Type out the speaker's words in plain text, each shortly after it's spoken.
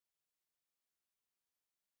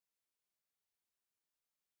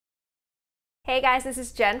Hey guys, this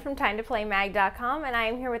is Jen from TimeToPlayMag.com, and I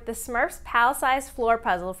am here with the Smurfs pal-sized floor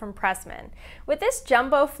puzzle from Pressman. With this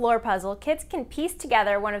jumbo floor puzzle, kids can piece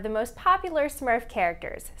together one of the most popular Smurf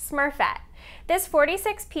characters, Smurfette. This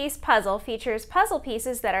 46-piece puzzle features puzzle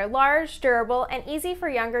pieces that are large, durable, and easy for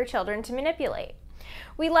younger children to manipulate.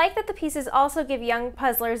 We like that the pieces also give young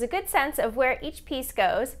puzzlers a good sense of where each piece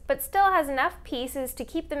goes, but still has enough pieces to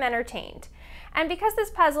keep them entertained. And because this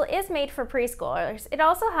puzzle is made for preschoolers, it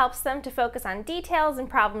also helps them to focus on details and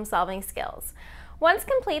problem-solving skills. Once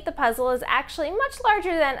complete, the puzzle is actually much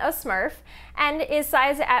larger than a Smurf and is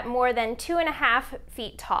sized at more than 2.5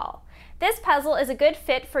 feet tall. This puzzle is a good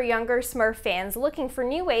fit for younger Smurf fans looking for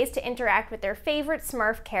new ways to interact with their favorite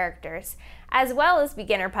Smurf characters, as well as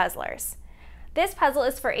beginner puzzlers. This puzzle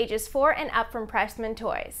is for ages 4 and up from Pressman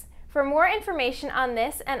Toys. For more information on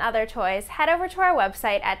this and other toys, head over to our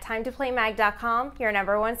website at TimeToPlayMag.com, your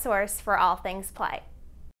 #1 source for all things play.